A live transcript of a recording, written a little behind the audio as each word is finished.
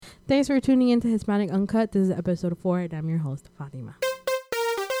Thanks for tuning in to Hispanic Uncut. This is episode 4, and I'm your host, Fatima.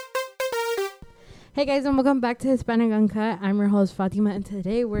 Hey guys, and welcome back to Hispanic Uncut. I'm your host, Fatima, and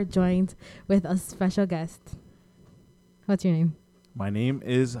today we're joined with a special guest. What's your name? My name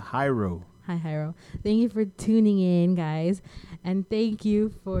is Jairo. Hi, Jairo. Thank you for tuning in, guys, and thank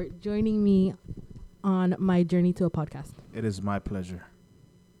you for joining me on my journey to a podcast. It is my pleasure.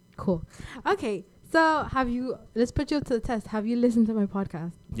 Cool. Okay, so let's put you up to the test. Have you listened to my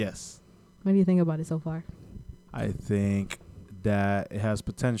podcast? Yes. What do you think about it so far? I think that it has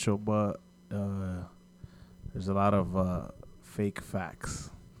potential, but there's a lot of fake facts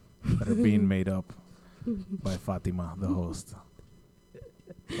that are being made up by Fatima, the host.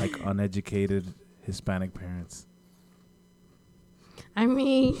 Like uneducated Hispanic parents. I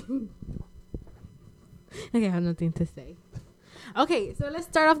mean, okay, I have nothing to say. Okay, so let's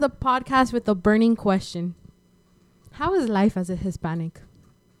start off the podcast with a burning question. How is life as a Hispanic?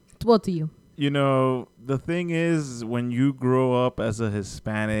 Well, to you. You know, the thing is, when you grow up as a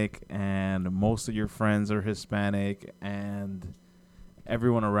Hispanic and most of your friends are Hispanic and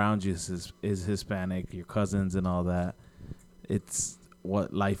everyone around you is Hispanic, your cousins and all that, it's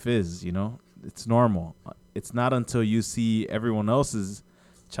what life is, you know? It's normal. It's not until you see everyone else's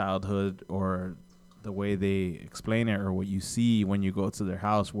childhood or the way they explain it or what you see when you go to their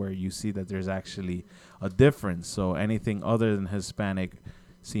house where you see that there's actually a difference. So anything other than Hispanic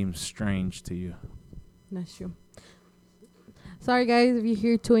seems strange to you. That's true. Sorry, guys, if you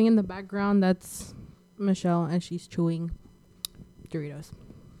hear chewing in the background, that's Michelle, and she's chewing Doritos.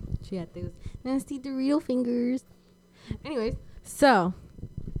 She had those nasty Dorito fingers. Anyways, so,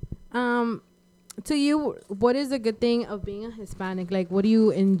 to you, what is a good thing of being a Hispanic? Like, what do you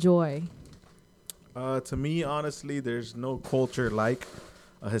enjoy? To me, honestly, there's no culture like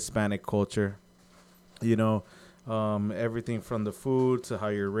a Hispanic culture. You know, everything from the food to how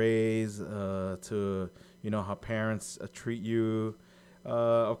you're raised, to, you know, how parents treat you.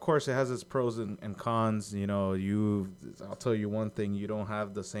 Of course, it has its pros and cons. You know, I'll tell you one thing, you don't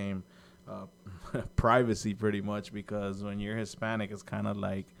have the same privacy pretty much, because when you're Hispanic, it's kind of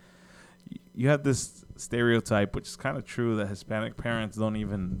like you have this stereotype, which is kind of true, that Hispanic parents don't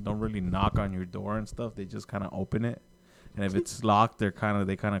really knock on your door and stuff. They just kind of open it. And if it's locked, they kind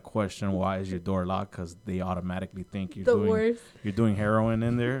of question, why is your door locked? Because they automatically think you're doing heroin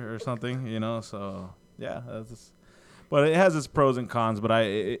in there or something, you know. So yeah, but it has its pros and cons. But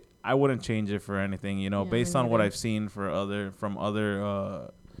I wouldn't change it for anything, you know, based on what I've seen from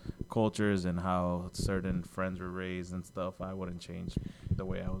other cultures and how certain friends were raised and stuff. I wouldn't change the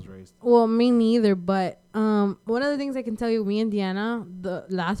way I was raised. Well, me neither. But one of the things I can tell you, me and Deanna, the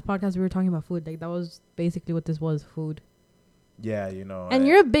last podcast we were talking about food. Like, that was basically what this was, food. Yeah, you know. And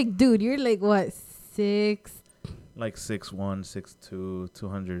you're a big dude. You're like, what, 6? Like 6'1", 6'2",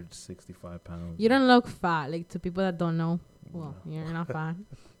 265 pounds. You don't look fat. Like, to people that don't know. Well, you're not fat.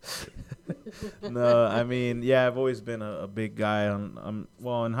 No, I mean, yeah, I've always been a big guy.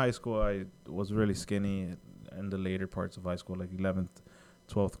 Well, in high school, I was really skinny in the later parts of high school, like 11th,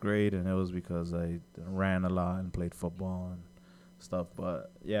 12th grade, and it was because I ran a lot and played football and stuff.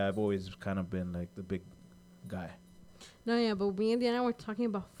 But, yeah, I've always kind of been, like, the big guy. No, yeah, but me and Diana were talking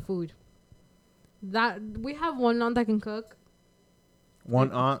about food. That we have one aunt that can cook.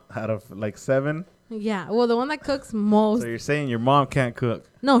 One aunt out of, like, 7? Yeah, well, the one that cooks most. So you're saying your mom can't cook?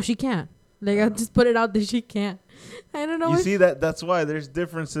 No, she can't. Like, I just put it out there, she can't. I don't know. You see, that's why there's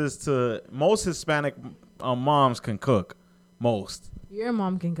differences to most Hispanic moms can cook. Most. Your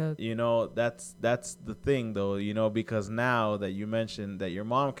mom can cook. You know, that's the thing, though, you know, because now that you mentioned that your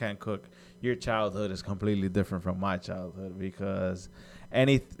mom can't cook, your childhood is completely different from my childhood, because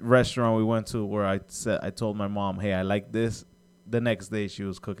any restaurant we went to where I told my mom, hey, I like this, the next day she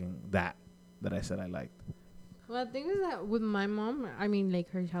was cooking that I said I liked. Well, the thing is that with my mom, I mean,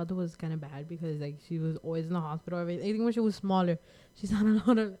 like, her childhood was kind of bad because, like, she was always in the hospital. I think when she was smaller, she's had a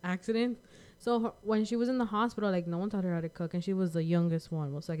lot of accidents. So when she was in the hospital, like, no one taught her how to cook, and she was the youngest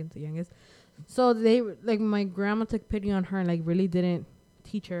one, well, second to youngest. So my grandma took pity on her and, like, really didn't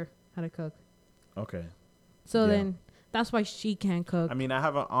teach her how to cook. Okay. So then that's why she can't cook. I mean, I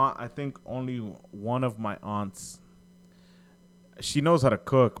have an aunt. I think only one of my aunts, she knows how to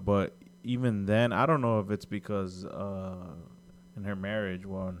cook, but even then, I don't know if it's because in her marriage,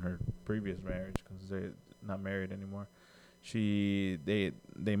 well, in her previous marriage, because they're not married anymore, they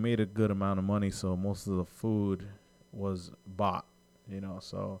made a good amount of money, so most of the food was bought, you know.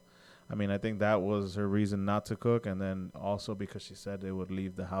 So, I mean, I think that was her reason not to cook, and then also because she said it would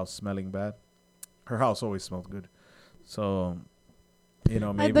leave the house smelling bad. Her house always smelled good, so, you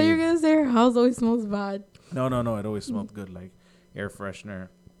know, maybe. I thought you were gonna say her house always smells bad. No, it always smelled good, like air freshener.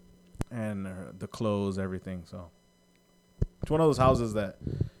 and the clothes, everything. So it's one of those houses that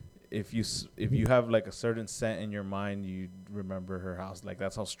if you have like a certain scent in your mind, you remember her house. Like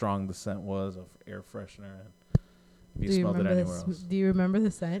that's how strong the scent was of air freshener. And if you smelled it anywhere else. Do you remember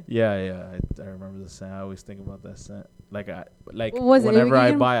the scent? Yeah. I remember the scent. I always think about that scent. Like What was it? whenever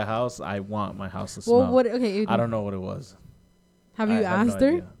I buy a house, I want my house to smell. Well, what? Okay. I don't know what it was. Have you asked her?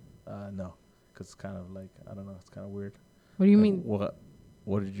 Idea. No, because it's kind of like I don't know. It's kind of weird. What do you Like, mean?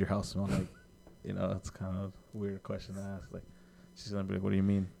 What did your house smell like? You know, it's kind of a weird question to ask. Like, she's gonna be like, "What do you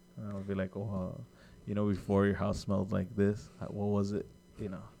mean?" And I'll be like, "Oh, before your house smelled like this. What was it?" You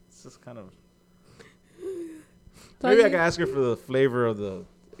know, it's just kind of. Maybe I can ask her for the flavor of the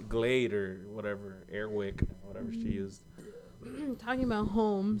Glade or whatever, Airwick, whatever she used. Talking about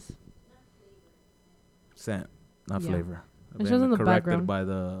homes. Scent, not Yeah. flavor. And she was in the corrected background. by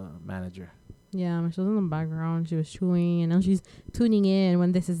the manager. Yeah, she was in the background. She was chewing, and now she's tuning in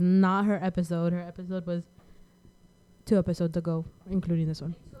when this is not her episode. Her episode was 2 episodes ago, including this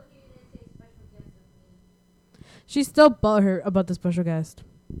one. She still bought her about the special guest.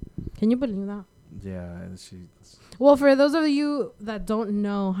 Can you believe that? Yeah, Well, for those of you that don't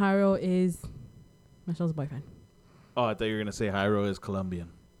know, Jairo is Michelle's boyfriend. Oh, I thought you were gonna say Jairo is Colombian.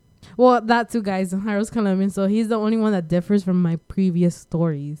 Well, that too, guys. Jairo's Colombian, so he's the only one that differs from my previous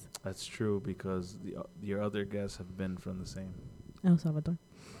stories. That's true because your other guests have been from the same. El Salvador.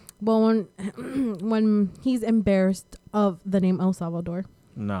 Well, when he's embarrassed of the name El Salvador.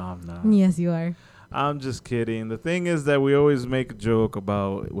 No, I'm not. Yes, you are. I'm just kidding. The thing is that we always make a joke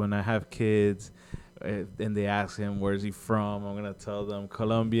about when I have kids and they ask him, where's he from? I'm going to tell them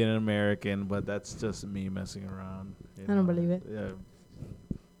Colombian American, but that's just me messing around. I don't believe it. Yeah.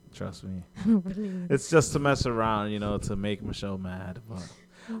 Trust me. I don't believe it. It's just to mess around, to make Michelle mad. But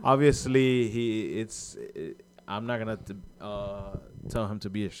obviously, I'm not going to tell him to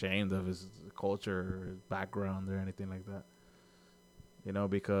be ashamed of his culture or his background or anything like that.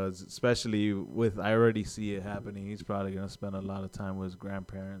 Because especially I already see it happening. He's probably going to spend a lot of time with his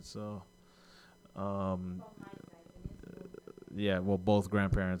grandparents. So, yeah, well, both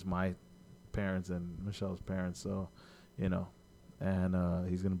grandparents, my parents and Michelle's parents. So, and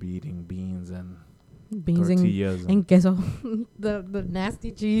he's going to be eating beans and tortillas and queso. the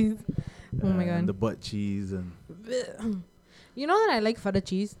nasty cheese. Oh, my God. And the butt cheese. And you know that I like feta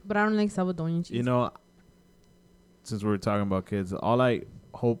cheese, but I don't like Salvadorian cheese. Since we're talking about kids, all I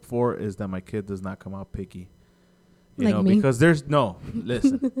hope for is that my kid does not come out picky. Like me? Because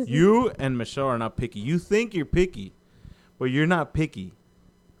listen, you and Michelle are not picky. You think you're picky, but you're not picky.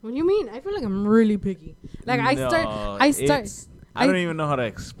 What do you mean? I feel like I'm really picky. Like I don't even know how to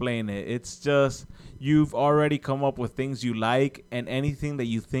explain it. It's just you've already come up with things you like, and anything that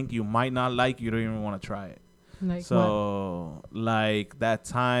you think you might not like, you don't even want to try it. Like so what? Like that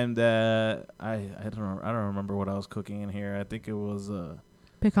time that I don't remember what I was cooking in here. I think it was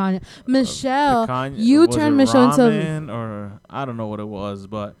picanha. Michelle, picanha. You turned Michelle into or I don't know what it was,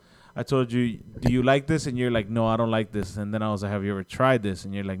 but I told you, do you like this? And you're like, no, I don't like this. And then I was like, have you ever tried this?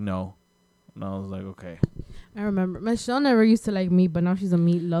 And you're like, no. And I was like, okay. I remember Michelle never used to like meat, but now she's a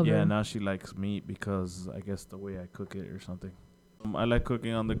meat lover. Yeah, now she likes meat because I guess the way I cook it or something. I like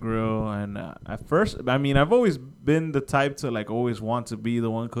cooking on the grill, and at first, I've always been the type to like always want to be the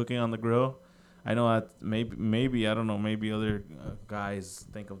one cooking on the grill. I know that maybe I don't know, maybe other guys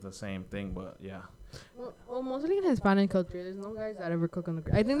think of the same thing, but yeah. Well, mostly in Hispanic culture, there's no guys that ever cook on the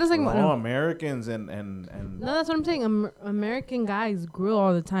grill. I think that's like Americans and no, that's what I'm saying. American guys grill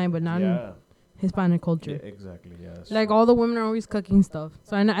all the time, but not in Hispanic culture. Yeah, exactly. Yeah. Like all the women are always cooking stuff.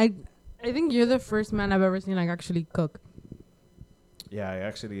 So I think you're the first man I've ever seen like actually cook. Yeah, I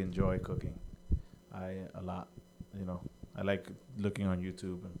actually enjoy cooking. A lot, I like looking on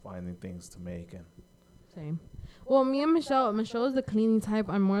YouTube and finding things to make and. Same. Well, me and Michelle is the cleaning type.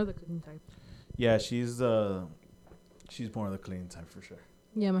 I'm more of the cooking type. Yeah, she's more of the cleaning type for sure.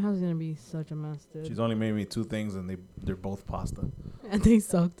 Yeah, my house is gonna be such a mess, dude. She's only made me 2 things and they're both pasta. And they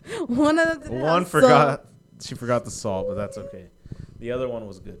sucked. One of them. One forgot. She forgot the salt, but that's okay. The other one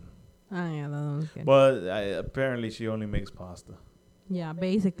was good. Oh yeah, that one was good. But apparently she only makes pasta. Yeah,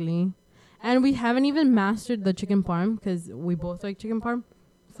 basically. And we haven't even mastered the chicken parm because we both like chicken parm.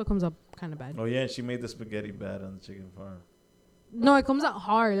 Still comes up kind of bad. Oh yeah, she made the spaghetti bad on the chicken farm. No, it comes out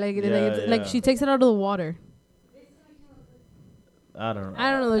hard. Like she takes it out of the water. I don't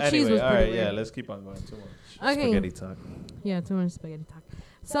know. The cheese was pretty weird. Yeah, let's keep on going. Too much Okay. spaghetti talk. Yeah, too much spaghetti talk.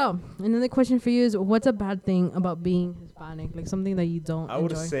 So, another question for you is, what's a bad thing about being Hispanic? Like something that you don't enjoy? I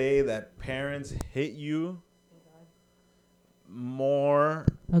would say that parents hit you more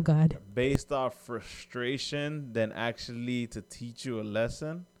God. based off frustration than actually to teach you a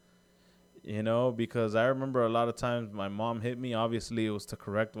lesson. You know, because I remember a lot of times my mom hit me. Obviously, it was to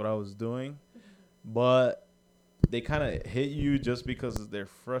correct what I was doing, but they kind of hit you just because they're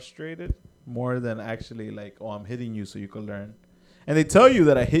frustrated more than actually like, oh, I'm hitting you so you can learn. And they tell you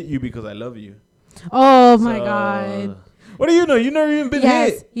that I hit you because I love you. Oh my god. What do you know? You never even been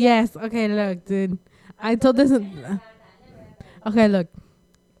hit. Yes. Okay, look, dude. I told this. Okay, look.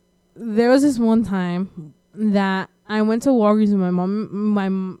 There was this one time that I went to Walgreens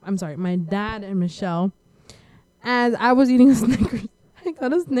with my dad and Michelle, and I was eating a Snickers. I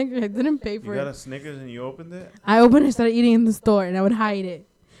got a Snickers. I didn't pay for it. You got a Snickers and you opened it? I opened it, started eating in the store, and I would hide it.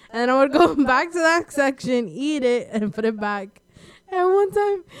 And then I would go back to that section, eat it, and put it back. And one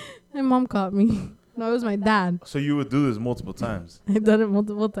time, my mom caught me. No, it was my dad. So you would do this multiple times? I've done it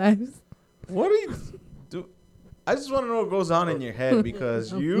multiple times. What do you do? I just want to know what goes on in your head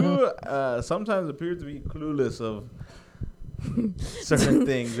because you sometimes appear to be clueless of certain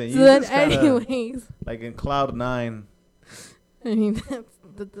things. And So you then, just kinda, anyways, like in cloud nine. I mean, that's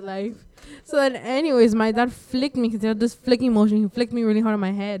the life. So then, anyways, my dad flicked me because he had this flicking motion. He flicked me really hard on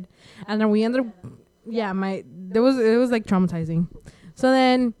my head, and then we ended up, it was like traumatizing. So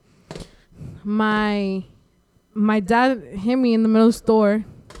then, my dad hit me in the middle of the store,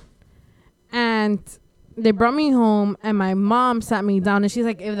 and they brought me home, and my mom sat me down, and she's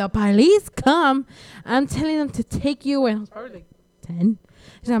like, if the police come, I'm telling them to take you away. I was probably like 10.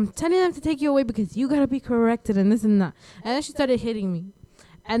 She's like, I'm telling them to take you away because you gotta be corrected and this and that. And then she started hitting me.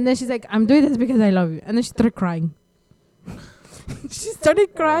 And then she's like, I'm doing this because I love you. And then she started crying. She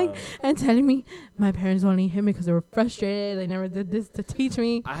started crying and telling me my parents only hit me because they were frustrated. They never did this to teach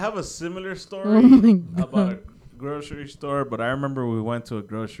me. I have a similar story Oh my God. about a grocery store, but I remember we went to a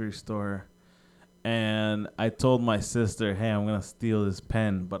grocery store and I told my sister, hey, I'm going to steal this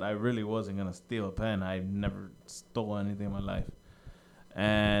pen, but I really wasn't going to steal a pen. I never stole anything in my life.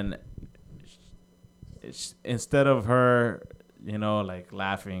 And instead of her, you know, like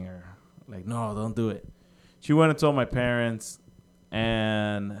laughing or like, no, don't do it, she went and told my parents,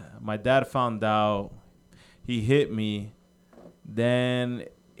 and my dad found out. He hit me. Then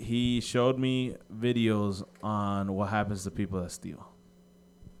he showed me videos on what happens to people that steal.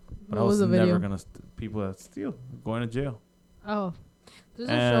 But What I was the video? never going to people that steal going to jail. Oh. There's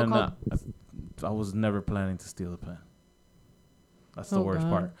a show And called... I was never planning to steal a pen. That's the Oh, worst God.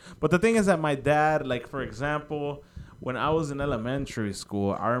 part. But the thing is that my dad, like, for example, when I was in elementary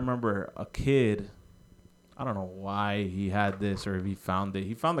school, I remember a kid, I don't know why he had this or if he found it.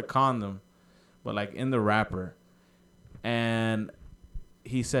 He found a condom, but, like, in the wrapper. And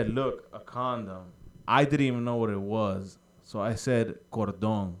he said, look, a condom. I didn't even know what it was. So I said,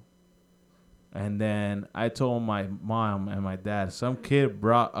 cordón. And then I told my mom and my dad, some kid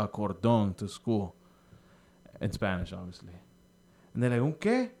brought a cordón to school. In Spanish, obviously. And they're like, ¿un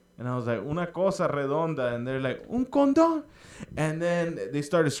qué? And I was like, una cosa redonda. And they're like, un condón? And then they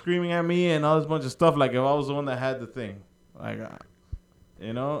started screaming at me and all this bunch of stuff, like if I was the one that had the thing. Like,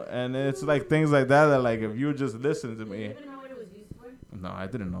 you know? And it's like things like that, like if you would just listen to me. You even know what it was used for? No, I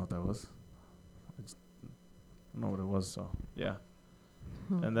didn't know what that was. I just didn't know what it was, so, yeah.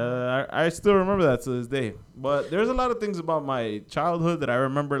 And I still remember that to this day. But there's a lot of things about my childhood that I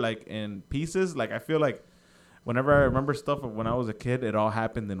remember, like, in pieces. Like, I feel like whenever I remember stuff of when I was a kid, it all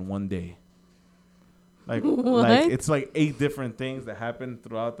happened in one day. Like it's like 8 different things that happened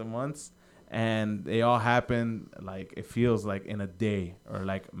throughout the months, and they all happened, like, it feels like in a day or,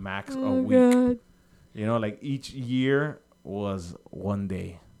 like, max a week. God. You know, like, each year was one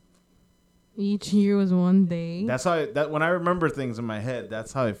day. Each year was one day. That's how when I remember things in my head,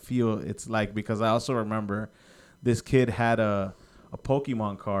 that's how I feel it's like, because I also remember this kid had a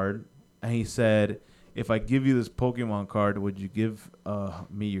Pokemon card, and he said, if I give you this Pokemon card, would you give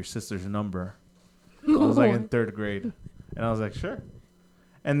me your sister's number? I was like in 3rd grade, and I was like, sure.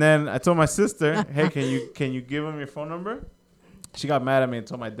 And then I told my sister, hey, can you give him your phone number? She got mad at me and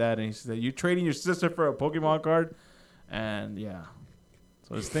told my dad, and he said, you trading your sister for a Pokemon card? And yeah.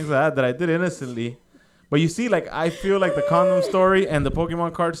 So there's things like that I did innocently. But you see, like, I feel like the condom story and the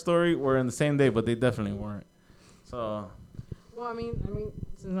Pokemon card story were in the same day, but they definitely weren't. So. Well, I mean,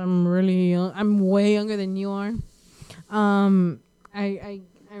 since I'm really young, I'm way younger than you are. I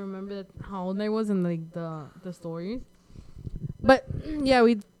remember that how old I was in like the stories. But yeah,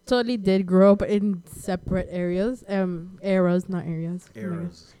 we totally did grow up in separate areas. Eras, not areas.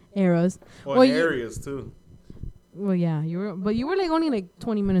 Eras. Well, areas too. Well, yeah, you were like only like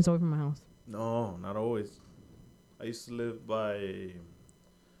 20 minutes away from my house. No, not always. I used to live by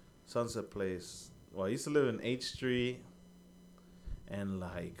Sunset Place. Well, I used to live in H Street and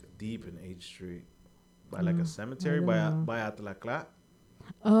like deep in H Street by like a cemetery by Atlacla.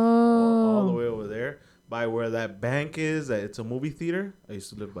 Oh. All by where that bank is. It's a movie theater. I used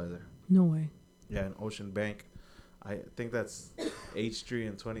to live by there. No way. Yeah, in Ocean Bank. I think that's H Street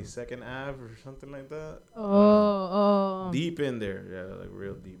and 22nd Ave or something like that. Oh. Deep in there. Yeah, like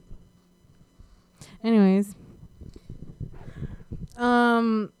real deep. Anyways.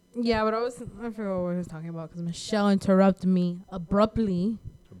 Yeah, but I forgot what I was talking about because Michelle interrupted me abruptly.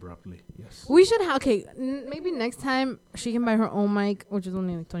 Yes. We should have, maybe next time she can buy her own mic, which is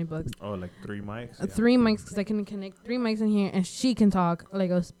only like $20. Oh, like 3 mics? Yeah. 3 mics, because I can connect 3 mics in here and she can talk like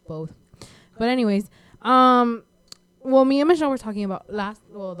us both. But anyways, well, me and Michelle were talking about the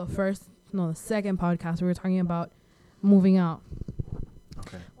second podcast, we were talking about moving out.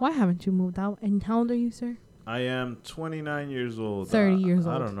 Okay. Why haven't you moved out? And how old are you, sir? I am 29 years old. 30 years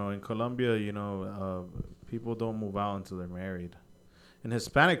old. I don't know. In Colombia, people don't move out until they're married. In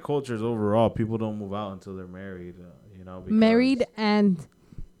Hispanic cultures overall, people don't move out until they're married. Married and...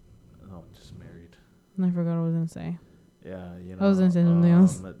 No, just married. I forgot what I was going to say. Yeah, I was going to say something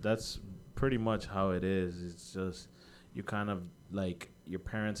else. That's pretty much how it is. It's just you kind of like your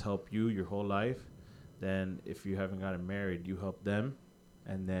parents help you your whole life. Then if you haven't gotten married, you help them,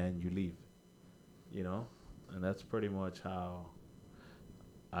 and then you leave. And that's pretty much how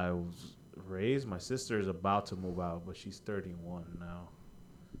I was raised. My sister is about to move out, but she's 31 now.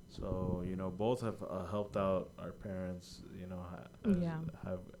 So, both have helped out our parents,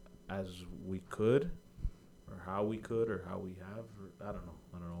 as we could, or how we could, or how we have. I don't know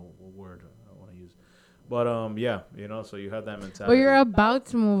what word I want to use. But, so you have that mentality. Well, you're about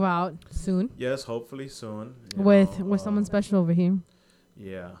to move out soon. Yes, hopefully soon. With someone special over here.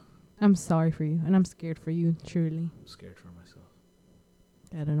 Yeah. I'm sorry for you, and I'm scared for you, truly. I'm scared for myself.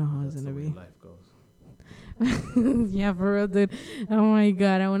 I don't know how it's going to be. Life goes. Yeah, for real, dude. Oh, my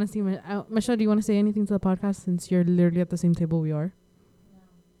God. I want to see... Michelle, do you want to say anything to the podcast since you're literally at the same table we are? No.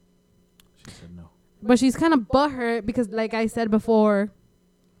 She said no. But she's kind of butthurt because, like I said before...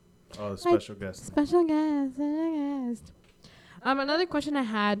 Oh, special guest. Special guest. Another question I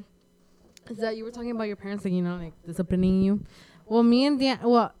had is that you were talking about your parents, like, disciplining you. Well, me and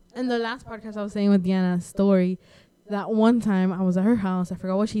Deanna... in the last podcast, I was saying with Deanna's story that one time I was at her house. I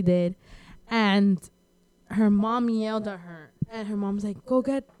forgot what she did. And her mom yelled at her. And her mom's like, go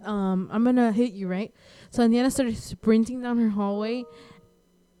get, I'm going to hit you, right? So Deanna started sprinting down her hallway.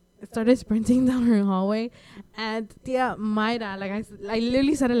 And Tia Mayra, like I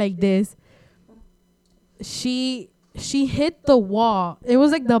literally said it like this. She hit the wall. It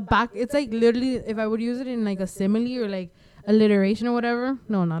was like the back. It's like literally, if I would use it in like a simile or like alliteration or whatever.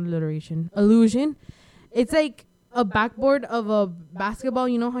 No, not alliteration. Illusion. It's like a backboard of a basketball.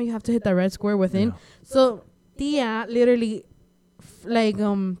 You know how you have to hit the red square within? Yeah. So Tia literally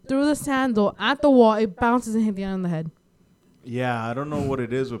threw the sandal at the wall. It bounces and hit Tia on the head. Yeah, I don't know what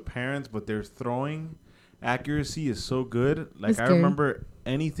it is with parents, but their throwing accuracy is so good. Like, I remember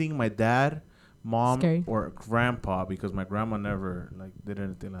anything my dad, mom, or grandpa, because my grandma never did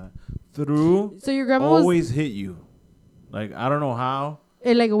anything like that, threw. So your grandma always hit you. Like, I don't know how.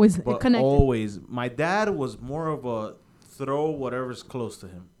 It connected. Always. My dad was more of a throw whatever's close to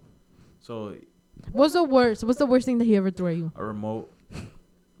him. So. What's the worst? What's the worst thing that he ever threw at you? A remote,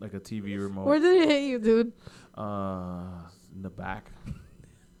 like a TV remote. Where did it hit you, dude? In the back.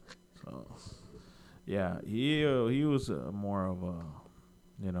 So, yeah, he was more of a,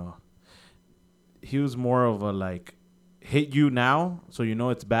 he was more of a like hit you now, so you know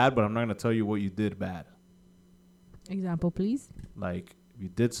it's bad, but I'm not gonna tell you what you did bad. Example, please. Like, if you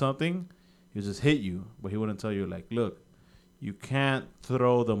did something, he'll just hit you, but he wouldn't tell you, like, look, you can't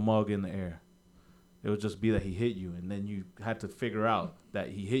throw the mug in the air. It would just be that he hit you, and then you had to figure out that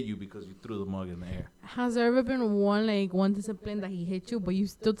he hit you because you threw the mug in the air. Has there ever been one discipline that he hit you, but you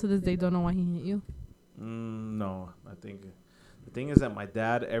still to this day don't know why he hit you? No. I think the thing is that my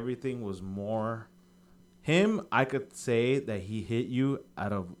dad, everything was more... Him, I could say that he hit you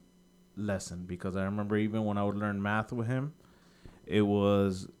out of lesson, because I remember even when I would learn math with him, it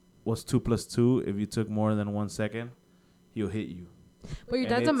was, what's 2 plus 2? If you took more than 1 second, he'll hit you. But your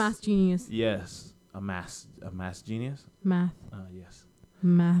dad's a math genius. Yes. A math genius? Math. Yes.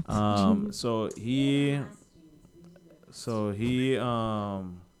 Math genius. So he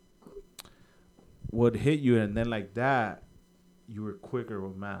would hit you, and then like that, you were quicker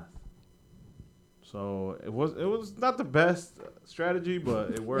with math. So it was not the best strategy,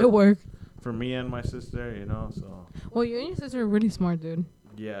 but it worked. It worked for me and my sister, So. Well, you and your sister are really smart, dude.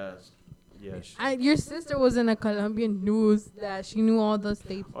 Yes. Yes. Your sister was in a Colombian news that she knew all the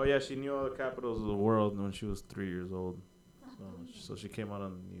states. Oh, yeah, she knew all the capitals of the world when she was 3 years old. So she came out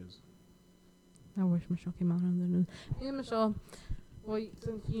on the news. I wish Michelle came out on the news. Hey, Michelle. Well,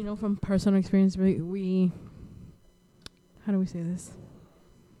 since you know from personal experience, we how do we say this?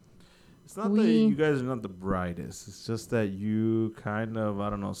 It's not that you guys are not the brightest. It's just that you kind of, I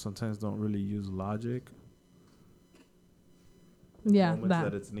don't know, sometimes don't really use logic. Yeah, moments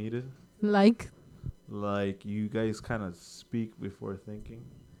that it's needed. Like you guys kind of speak before thinking.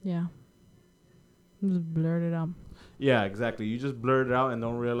 Yeah. Just blurt it out. Yeah, exactly. You just blurt it out and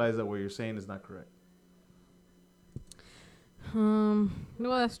don't realize that what you're saying is not correct. Well,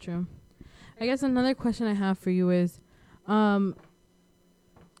 that's true. I guess another question I have for you is, tell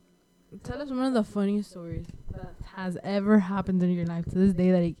us one of the funniest stories that has ever happened in your life to this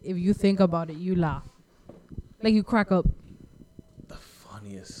day that if you think about it, you laugh. Like you crack up. The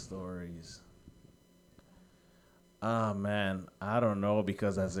funniest stories. Ah, man. I don't know,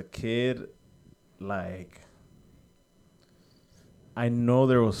 because as a kid, like, I know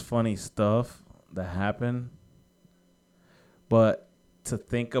there was funny stuff that happened, but to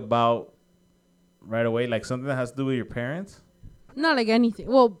think about right away, like something that has to do with your parents. Not like anything.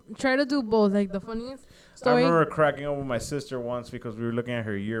 Well, try to do both. Like the funniest story. I remember cracking up with my sister once because we were looking at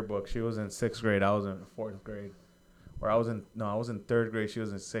her yearbook. She was in 6th grade. I was in 4th grade. Or I was in 3rd grade. She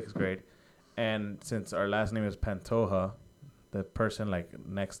was in 6th grade. And since our last name is Pantoja, the person like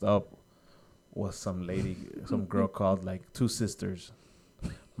next up was some lady, some girl called like two sisters,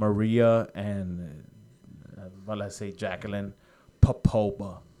 Maria and let's say Jacqueline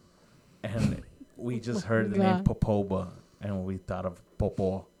Popova. And we just heard the name Popova and we thought of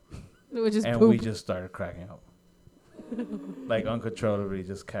Popo. And we just started cracking up. Like uncontrollably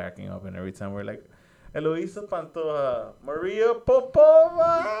just cracking up. And every time we're like, Eloisa Pantoja, Maria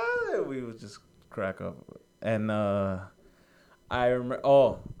Popova. We would just crack up. And I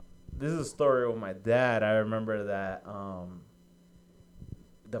remember, this is a story with my dad. I remember that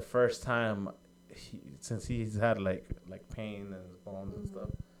the first time, since he's had like pain in his bones and stuff.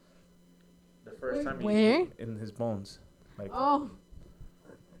 The first time Where? In his bones. Like,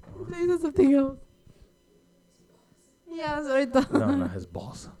 Say something else. Yeah, that's what I thought. No, not his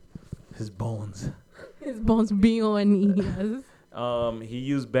balls. His bones. His bones, B-O-N-E-S. He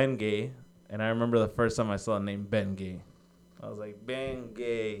used Bengay, and I remember the first time I saw the name Bengay. I was like,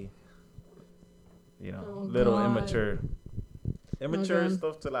 Bengay. You know, little God. immature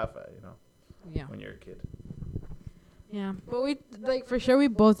stuff to laugh at, you know. Yeah. When you're a kid. Yeah, but we for sure we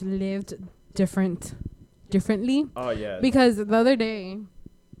both lived differently. Oh yeah. Because the other day,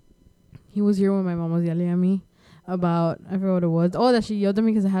 he was here when my mom was yelling at me about, I forgot what it was. Oh, that she yelled at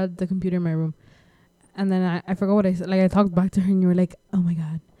me because I had the computer in my room. And then I forgot what I said. Like, I talked back to her and you were like, oh my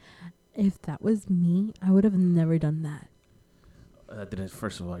God, if that was me, I would have never done that.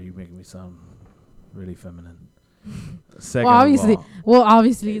 First of all, you make me sound really feminine. Second obviously,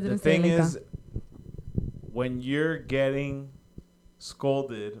 you the didn't say thing it like is, that. when you're getting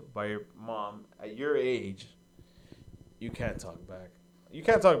scolded by your mom at your age, you can't talk back. You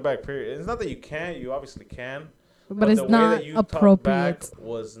can't talk back, period. It's not that you can't. You obviously can. But it's the way not that you appropriate. Talk back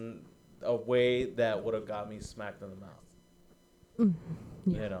was a way that would have got me smacked in the mouth.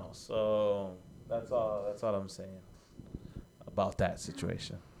 Yeah. You know, so that's all I'm saying about that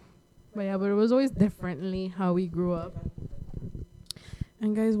situation. But yeah, but it was always differently how we grew up.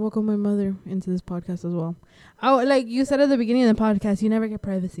 And guys, welcome my mother into this podcast as well. Like you said at the beginning of the podcast, you never get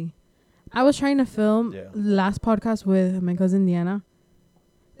privacy. I was trying to film last podcast with my cousin Diana.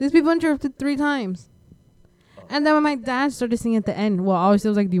 These people interrupted 3 times. And then when my dad started singing at the end, well, obviously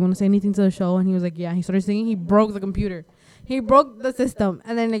I was like, do you want to say anything to the show? And he was like, yeah. He started singing. He broke the computer. He broke the system.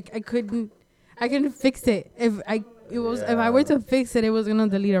 And then like I couldn't fix it. If I were to fix it, it was gonna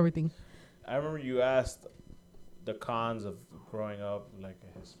delete everything. I remember you asked the cons of growing up like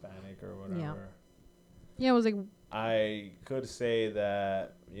a Hispanic or whatever. Yeah, it was like, I could say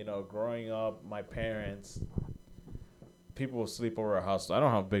that, you know, growing up, my parents, people will sleep over our house. So I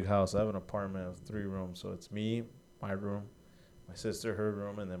don't have a big house. I have an apartment of 3 rooms. So it's me, my room, my sister, her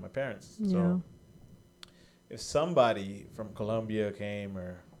room, and then my parents. yeah. So if somebody from Colombia came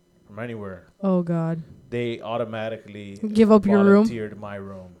or from anywhere, Oh God. they automatically Give up your room. volunteered my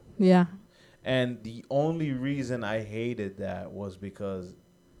room. Yeah. And the only reason I hated that was because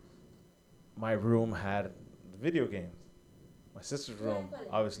my room had video games. My sister's room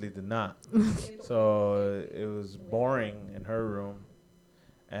obviously did not. So it was boring in her room.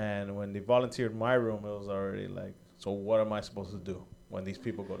 And when they volunteered my room, it was already like, so what am I supposed to do when these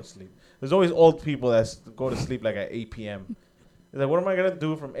people go to sleep? There's always old people that go to sleep like at 8 p.m. It's like, what am I going to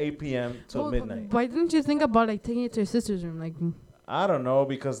do from 8 p.m. till midnight? Why didn't you think about like taking it to your sister's room? Like, I don't know,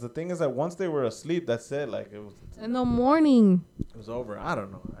 because the thing is that once they were asleep, that's it. Like, it in the morning. was over. I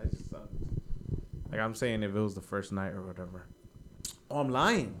don't know. I just like I'm saying, if it was the first night or whatever. Oh, I'm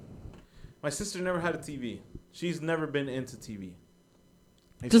lying. My sister never had a TV. She's never been into TV.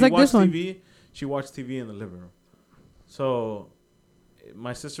 If Just she like watched this one. TV, she watched TV in the living room. So,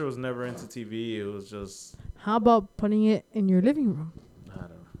 my sister was never into TV. It was just, How about putting it in your living room? I don't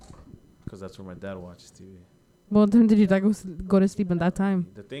know, because that's where my dad watches TV. What time did you go to sleep at that time?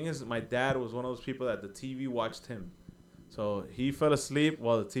 The thing is, my dad was one of those people that the TV watched him. So he fell asleep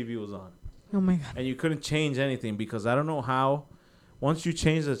while the TV was on. Oh my god. And you couldn't change anything because I don't know how. Once you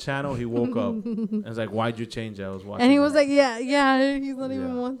changed the channel, he woke up. And it's like, why'd you change it? I was watching. And he was that. like, yeah, he's not even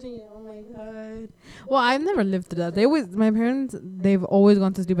Yeah. watching it. Oh my god. Well, I've never lived through that. My parents, they've always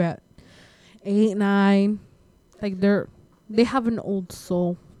gone to sleep at 8, 9. Like they have an old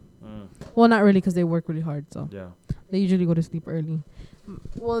soul. Well, not really because they work really hard. So Yeah. they usually go to sleep early.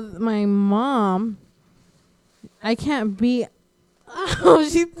 Well, my mom, I can't be. Oh,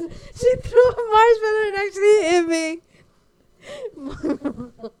 she threw a marshmallow and actually hit me.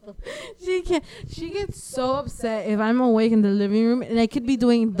 She gets so upset if I'm awake in the living room and I could be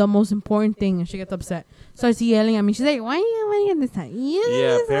doing the most important thing and she gets upset. Starts yelling at me. She's like, why are you yelling at this time?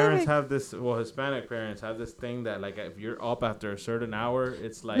 Yeah, parents have this, Hispanic parents have this thing that, like, if you're up after a certain hour,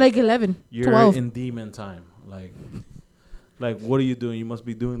 it's like 11, you're 12. in demon time. Like, what are you doing? You must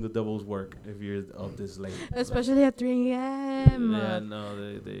be doing the devil's work if you're up this late. Especially at 3 a.m. Yeah,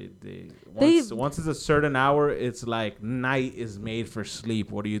 no, once it's a certain hour, it's like night is made for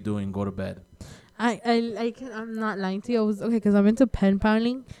sleep. What are you doing? Go to bed. I'm not lying to you. I was okay because I'm into pen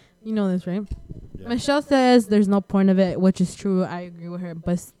paling. You know this, right? Yeah. Michelle says there's no point of it, which is true. I agree with her,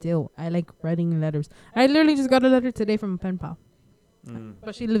 but still, I like writing letters. I literally just got a letter today from a pen pal,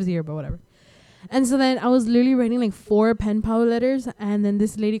 but she lives here, but whatever. And so then I was literally writing like 4 pen pal letters, and then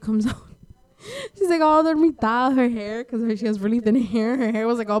this lady comes out. She's like all dormitada, her hair, because she has really thin hair. Her hair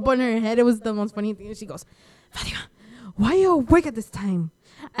was like up on her head. It was the most funny thing. And she goes, Fatima, why are you awake at this time?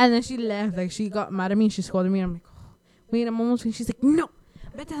 And then she left. Like, she got mad at me and she scolded me. And I'm like, oh, wait, I'm almost finished. She's like, no,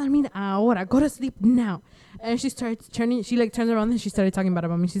 vete a dormir ahora. Go to sleep now. And she starts turning. She like turns around and she started talking bad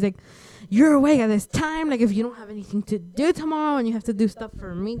about me. She's like, you're awake at this time. Like, if you don't have anything to do tomorrow and you have to do stuff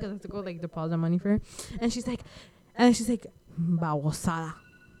for me because I have to go like deposit money for her. And she's like, babosada.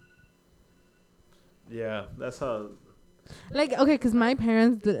 Yeah, that's how. Like, okay, because my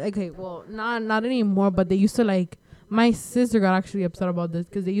parents, well, not anymore, but they used to, like, my sister got actually upset about this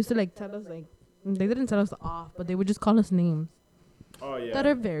because they used to, like, tell us, like, they didn't tell us off, but they would just call us names. Oh, yeah. That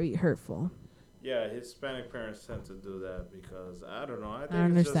are very hurtful. Yeah, Hispanic parents tend to do that because, I don't know. I think I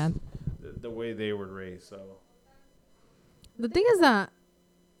understand. it's just the way they were raised, so. The thing is that,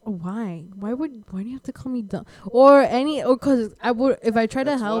 why do you have to call me dumb? Or because I would, if I try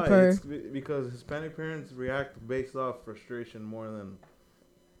to help her. It's because Hispanic parents react based off frustration more than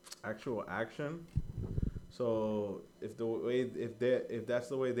actual action. So if that's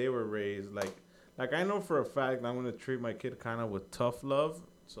the way they were raised, like I know for a fact I'm gonna treat my kid kind of with tough love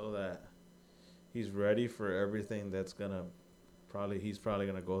so that he's ready for everything he's probably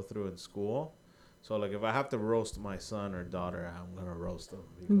gonna go through in school. So, like, if I have to roast my son or daughter, I'm going to roast them.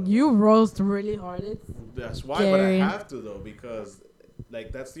 You roast really hard. That's why, but I have to, though, because,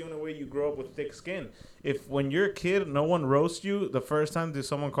 like, that's the only way you grow up with thick skin. If when you're a kid, no one roasts you, the first time that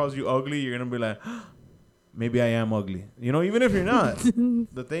someone calls you ugly, you're going to be like, maybe I am ugly. You know, even if you're not.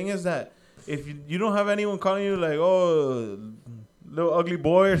 The thing is that if you don't have anyone calling you, like, oh, little ugly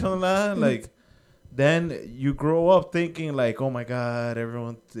boy or something like that, like, then you grow up thinking like, oh my God,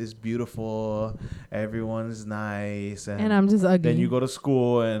 everyone is beautiful, everyone's nice, and I'm just ugly. Then you go to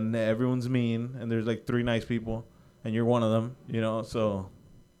school and everyone's mean, and there's like 3 nice people, and you're one of them, you know. So,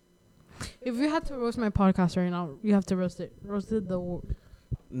 if you had to roast my podcast right now, you have to roast it.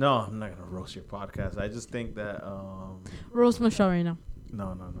 No, I'm not gonna roast your podcast. I just think that roast Michelle right now. No,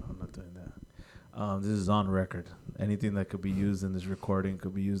 I'm not doing that. This is on record. Anything that could be used in this recording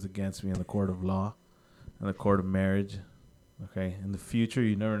could be used against me in the court of law. In the court of marriage. Okay. In the future,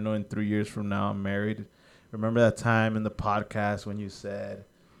 you never know. In 3 years from now, I'm married. Remember that time in the podcast when you said,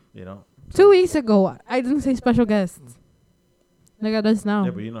 you know. 2 weeks ago, I didn't say special guests. Look at us now.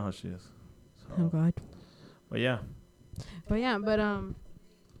 Yeah, but you know how she is. So. Oh, God. But yeah,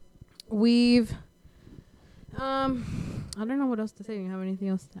 we've, I don't know what else to say. Do you have anything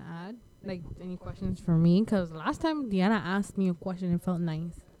else to add? Like, any questions for me? Because last time Deanna asked me a question, it felt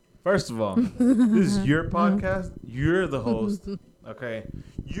nice. First of all, this is your podcast. You're the host. Okay.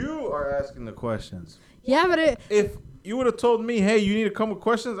 You are asking the questions. Yeah, but if you would have told me, hey, you need to come with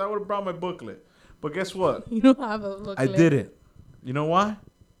questions, I would have brought my booklet. But guess what? You don't have a booklet. I did it. You know why?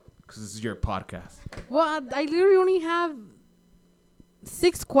 Because this is your podcast. Well, I literally only have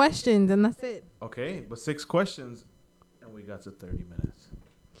 6 questions, and that's it. Okay, but 6 questions. And And we got to 30 minutes.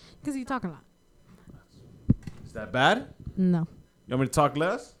 Because you talk a lot. Is that bad? No. You want me to talk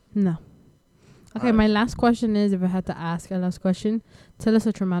less? No. Okay, Alright. my last question is, if I had to ask a last question, tell us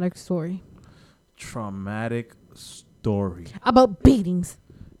a traumatic story. Traumatic story. About beatings.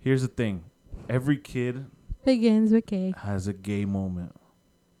 Here's the thing. Every kid Begins with K. has a gay moment.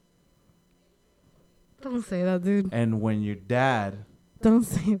 Don't say that, dude. And when your dad, Don't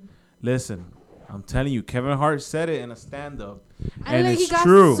say it. listen, I'm telling you, Kevin Hart said it in a stand-up. I And like it's he got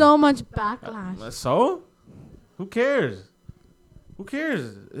true. so much backlash. So? Who cares? Who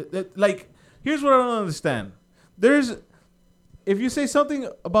cares? Like, here's what I don't understand. If you say something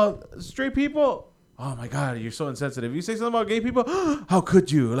about straight people, oh my God, you're so insensitive. You say something about gay people, how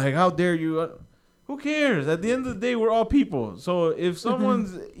could you? Like, how dare you? Who cares? At the end of the day, we're all people. So if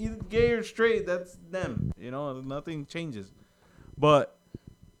someone's either gay or straight, that's them. You know, nothing changes. But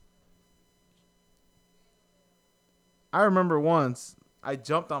I remember once I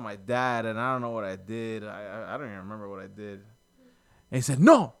jumped on my dad, and I don't know what I did. I don't even remember what I did. And he said,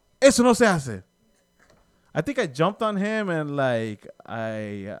 "No, eso no se hace." I think I jumped on him, and like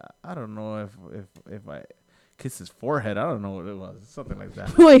I don't know if I kissed his forehead. I don't know what it was. Something like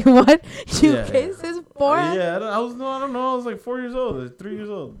that. Wait, what? You Yeah. kissed his forehead? Yeah, I don't know. I was like 4 years old, or 3 years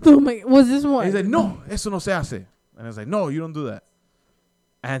old. Oh my, was this one? And he said, "No, eso no se hace." And I was like, "No, you don't do that."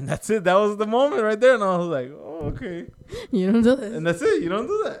 And that's it. That was the moment right there. And I was like, "Oh, okay." You don't do this. And that's it. You don't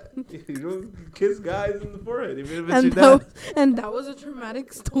do that. You don't kiss guys in the forehead, even if it's your dad. And that was a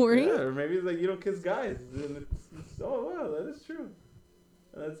traumatic story? Yeah, or maybe it's like you don't kiss guys. And it's, oh, wow, that is true.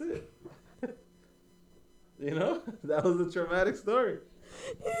 And that's it. You know? That was a traumatic story.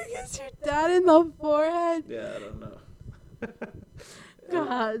 You kissed your dad in the forehead? Yeah, I don't know.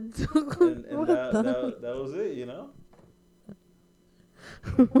 God. And What that was it, you know?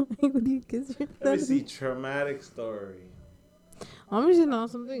 Why would you kiss your Let me dad? see. Traumatic story. I'm just know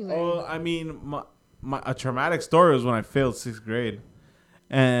something like... Oh, I mean, a traumatic story was when I failed 6th grade.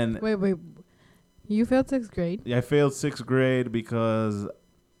 And Wait. You failed 6th grade? I failed 6th grade because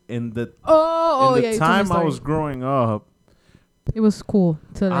in the Oh, in yeah. the you told me time a I story. was growing up, It was cool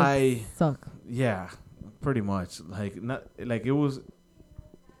to like I suck. yeah, pretty much not like it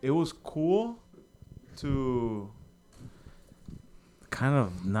was cool to kind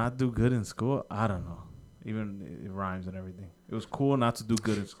of not do good in school. I don't know. Even it rhymes and everything. It was cool not to do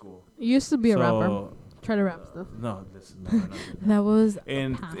good in school. You used to be a rapper. Try to rap stuff. No, listen, no, we're not doing that. That was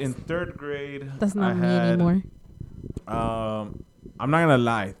In past. 3rd grade, That's not I me had, anymore. I'm not gonna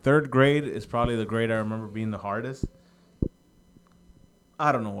lie. 3rd grade is probably the grade I remember being the hardest.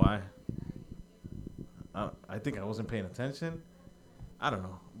 I don't know why. I think I wasn't paying attention. I don't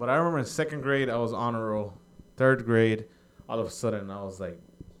know. But I remember in 2nd grade I was honor roll. 3rd grade, all of a sudden I was like,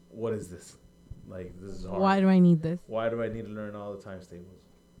 "What is this? Like this is hard. Why do I need this? Why do I need to learn all the times tables?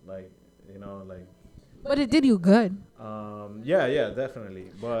 Like you know like." But it did you good. Yeah,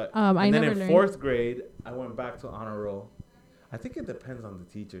 definitely. But I and then never in learned. 4th grade, I went back to honor roll. I think it depends on the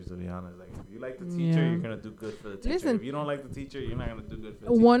teachers, to be honest. Like, if you like the teacher, Yeah. you're gonna do good for the teacher. Listen. If you don't like the teacher, you're not gonna do good for the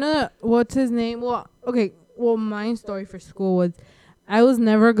teacher. One of what's his name? Well, okay. Well, my story for school was I was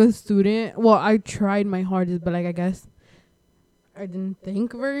never a good student. Well, I tried my hardest, but like I guess I didn't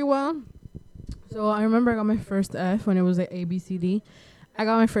think very well. So I remember I got my first F when it was like ABCD. I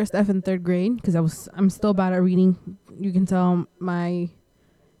got my first F in 3rd grade because I'm still bad at reading. You can tell my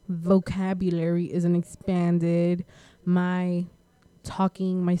vocabulary isn't expanded. My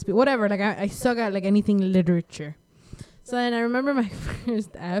talking, my speech, whatever. Like I suck at like anything literature. So then I remember my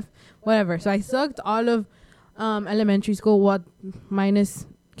first F, whatever. So I sucked all of elementary school, what minus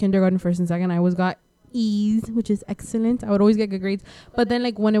kindergarten, 1st and 2nd. I always got E's, which is excellent. I would always get good grades. But then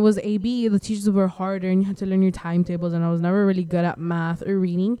like when it was AB, the teachers were harder and you had to learn your timetables, and I was never really good at math or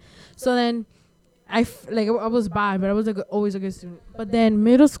reading. So then I was bad, but I was always a good student. But then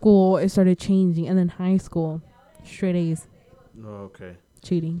middle school, it started changing, and then high school, straight A's. Oh, okay.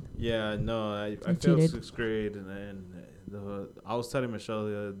 Cheating. Yeah, no, I failed cheated. 6th grade, and I was telling Michelle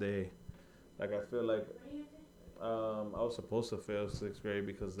the other day, like I feel like I was supposed to fail 6th grade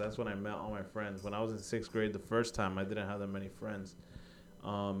because that's when I met all my friends. When I was in 6th grade the first time, I didn't have that many friends.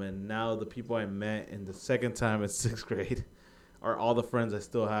 And now the people I met in the second time in 6th grade are all the friends I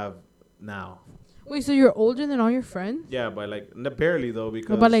still have now. Wait, so you're older than all your friends? Yeah, by like barely though,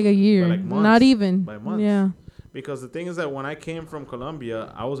 because About like a year. by like months. Not even. By months. Yeah. Because the thing is that when I came from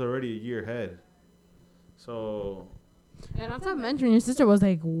Colombia, I was already a year ahead. So And not to mention, your sister was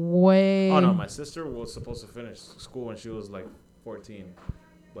like way... oh no, my sister was supposed to finish school when she was like 14,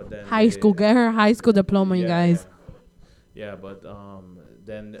 but then high school. Get her high school diploma, you guys. Yeah, but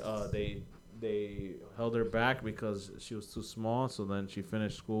then they they held her back because she was too small. So then she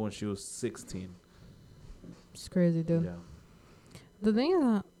finished school when she was 16. It's crazy, dude. Yeah. The thing is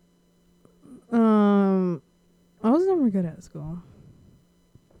that I was never good at school.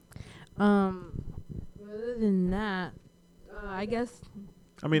 Other than that, I guess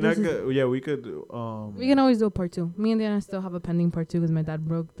I mean, This we could. we can always do a part 2. Me and Diana still have a pending part 2 because my dad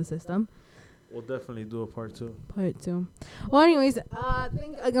broke the system. We'll definitely do a part 2. Part 2. Well, anyways,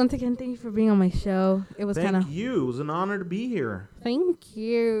 thank you for being on my show. It was kind Thank of. you. It was an honor to be here. Thank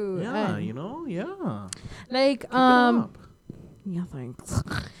you. Yeah, yeah. Like Keep it up. Yeah, thanks.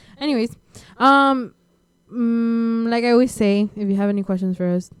 Anyways, like I always say, if you have any questions for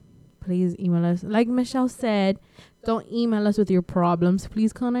us, please email us. Like Michelle said, don't email us with your problems.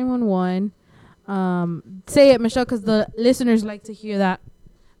 Please call 911. Say it, Michelle, because the listeners like to hear that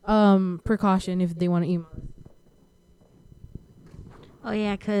precaution if they want to email us. Oh,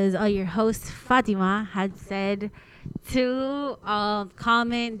 yeah, because your host, Fatima, had said to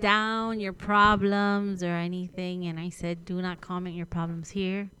comment down your problems or anything. And I said, do not comment your problems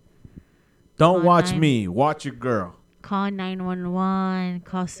here. Don't watch me. Watch your girl. Call 911.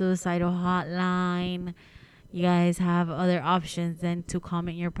 Call suicidal hotline. You guys have other options than to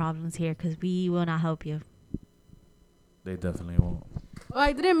comment your problems here because we will not help you. They definitely won't. Well,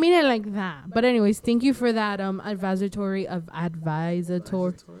 I didn't mean it like that. But anyways, thank you for that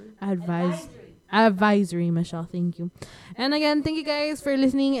advisory, Michelle. Thank you. And again, thank you guys for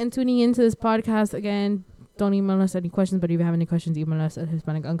listening and tuning into this podcast. Again, don't email us any questions, but if you have any questions, email us at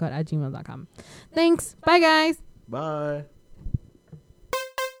hispanic@gmail.com. Thanks. Bye, guys. Bye.